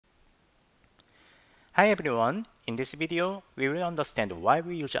Hi everyone, in this video we will understand why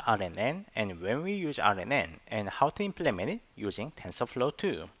we use RNN and when we use RNN and how to implement it using TensorFlow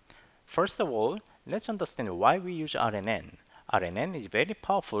 2. First of all, let's understand why we use RNN. RNN is very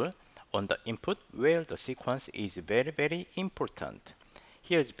powerful on the input where the sequence is very important.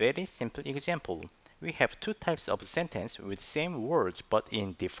 Here is a very simple example. We have two types of sentence with same words but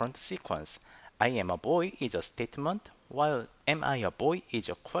in different sequence. I am a boy is a statement while am I a boy is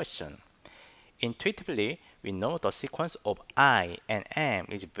a question. Intuitively, we know the sequence of I and am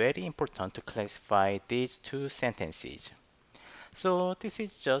is very important to classify these two sentences. So this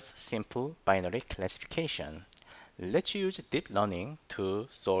is just simple binary classification. Let's use deep learning to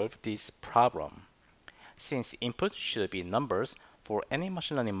solve this problem. Since input should be numbers, for any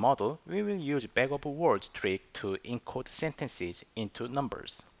machine learning model, we will use bag-of-words trick to encode sentences into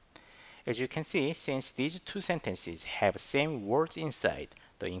numbers. As you can see, since these two sentences have same words inside,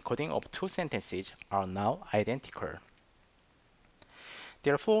 the encoding of two sentences are now identical.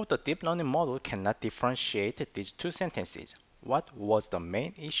 Therefore, the deep learning model cannot differentiate these two sentences. What was the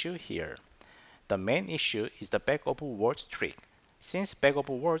main issue here? The main issue is the bag-of-words trick. Since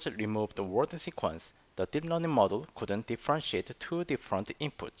bag-of-words removed the word sequence, the deep learning model couldn't differentiate two different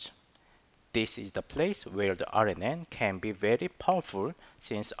inputs. This is the place where the RNN can be very powerful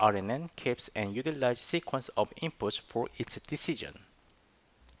since RNN keeps and utilizes sequence of inputs for its decision.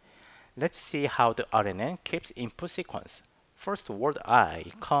 Let's see how the RNN keeps input sequence. First word I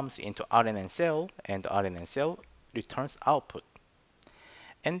comes into RNN cell and the RNN cell returns output.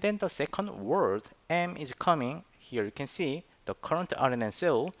 And then the second word M is coming. Here you can see the current RNN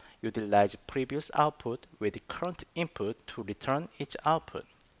cell utilizes previous output with current input to return its output.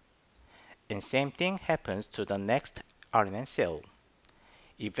 And same thing happens to the next RNN cell.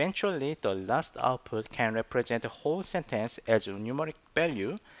 Eventually, the last output can represent the whole sentence as a numeric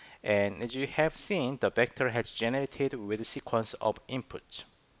value, and as you have seen, the vector has generated with a sequence of inputs.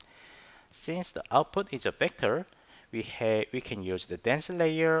 Since the output is a vector, we can use the dense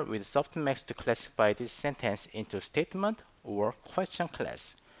layer with softmax to classify this sentence into statement or question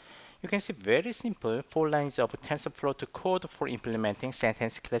class. You can see very simple 4 lines of TensorFlow to code for implementing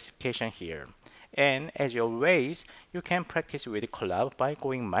sentence classification here. And as always, you can practice with Collab by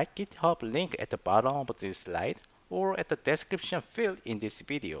going my GitHub link at the bottom of this slide or at the description field in this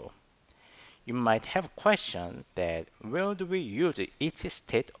video. You might have a question that where do we use each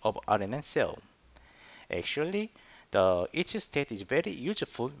state of RNN cell? Actually, each state is very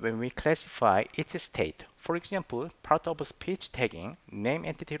useful when we classify each state. For example, part of speech tagging, name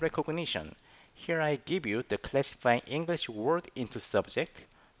entity recognition. Here I give you the classifying English word into subject,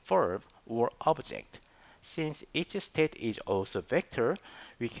 verb, or object. Since each state is also vector,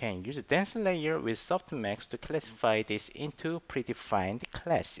 we can use a dense layer with softmax to classify this into predefined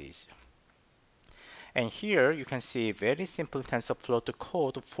classes. And here you can see very simple TensorFlow to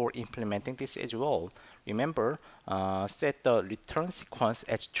code for implementing this as well. Remember, set the return sequence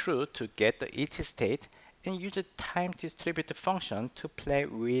as true to get each state and use a time distributed function to play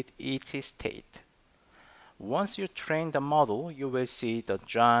with each state. Once you train the model, you will see the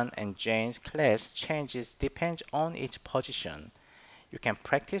John and Jane's class changes depends on each position. You can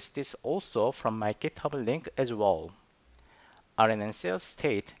practice this also from my GitHub link as well. RNN cell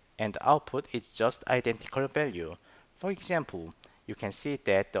state and output is just identical value. For example, you can see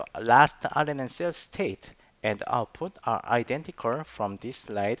that the last RNN cell state and output are identical from this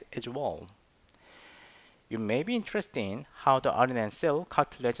slide as well. You may be interested in how the RNN cell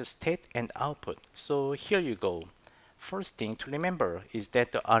calculates state and output. So here you go. First thing to remember is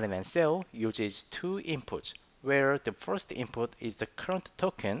that the RNN cell uses two inputs, where the first input is the current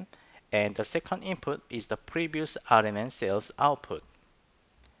token and the second input is the previous RNN cell's output.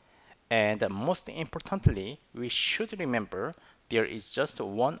 And most importantly, we should remember there is just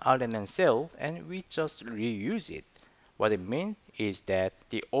one RNN cell and we just reuse it. What it means is that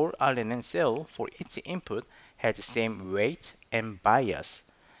the all RNN cell for each input has the same weight and bias.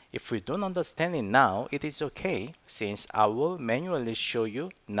 If we don't understand it now, it is okay, since I will manually show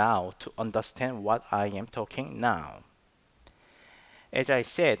you now to understand what I am talking now. As I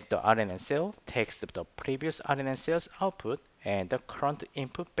said, the RNN cell takes the previous RNN cell's output and the current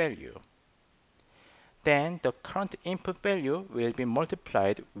input value. Then the current input value will be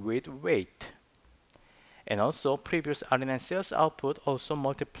multiplied with weight. And also previous RNN cell's output also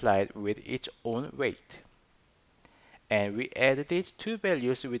multiplied with its own weight. And we add these two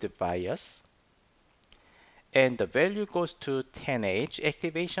values with the bias. And the value goes to 10H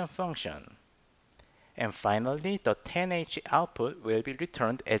activation function. And finally, the 10H output will be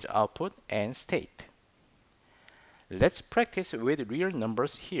returned as output and state. Let's practice with real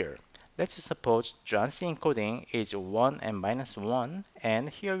numbers here. Let's suppose John's encoding is 1 and minus 1, and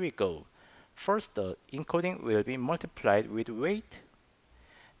here we go. First, the encoding will be multiplied with weight.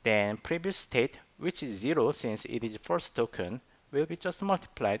 Then previous state, which is 0 since it is first token, will be just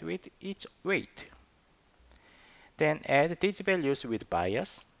multiplied with each weight. Then add these values with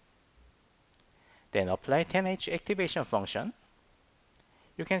bias. Then apply 10H activation function.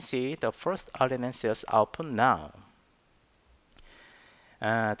 You can see the first RNN cell's output now.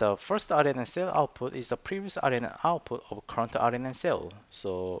 The first RNN cell output is the previous RNN output of current RNN cell.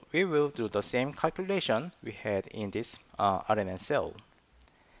 So we will do the same calculation we had in this RNN cell.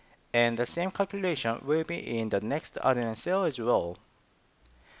 And the same calculation will be in the next RNN cell as well.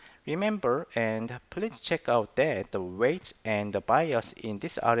 Remember, and please check out that the weight and the bias in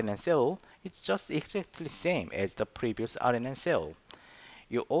this RNN cell is just exactly same as the previous RNN cell.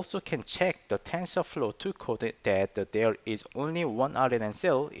 You also can check the TensorFlow to code that there is only one RNN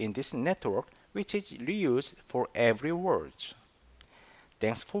cell in this network, which is reused for every word.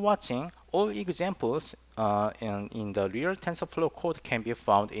 Thanks for watching. All examples in the real TensorFlow code can be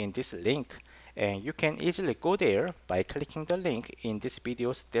found in this link, and you can easily go there by clicking the link in this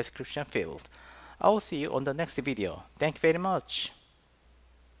video's description field. I'll see you on the next video. Thank you very much.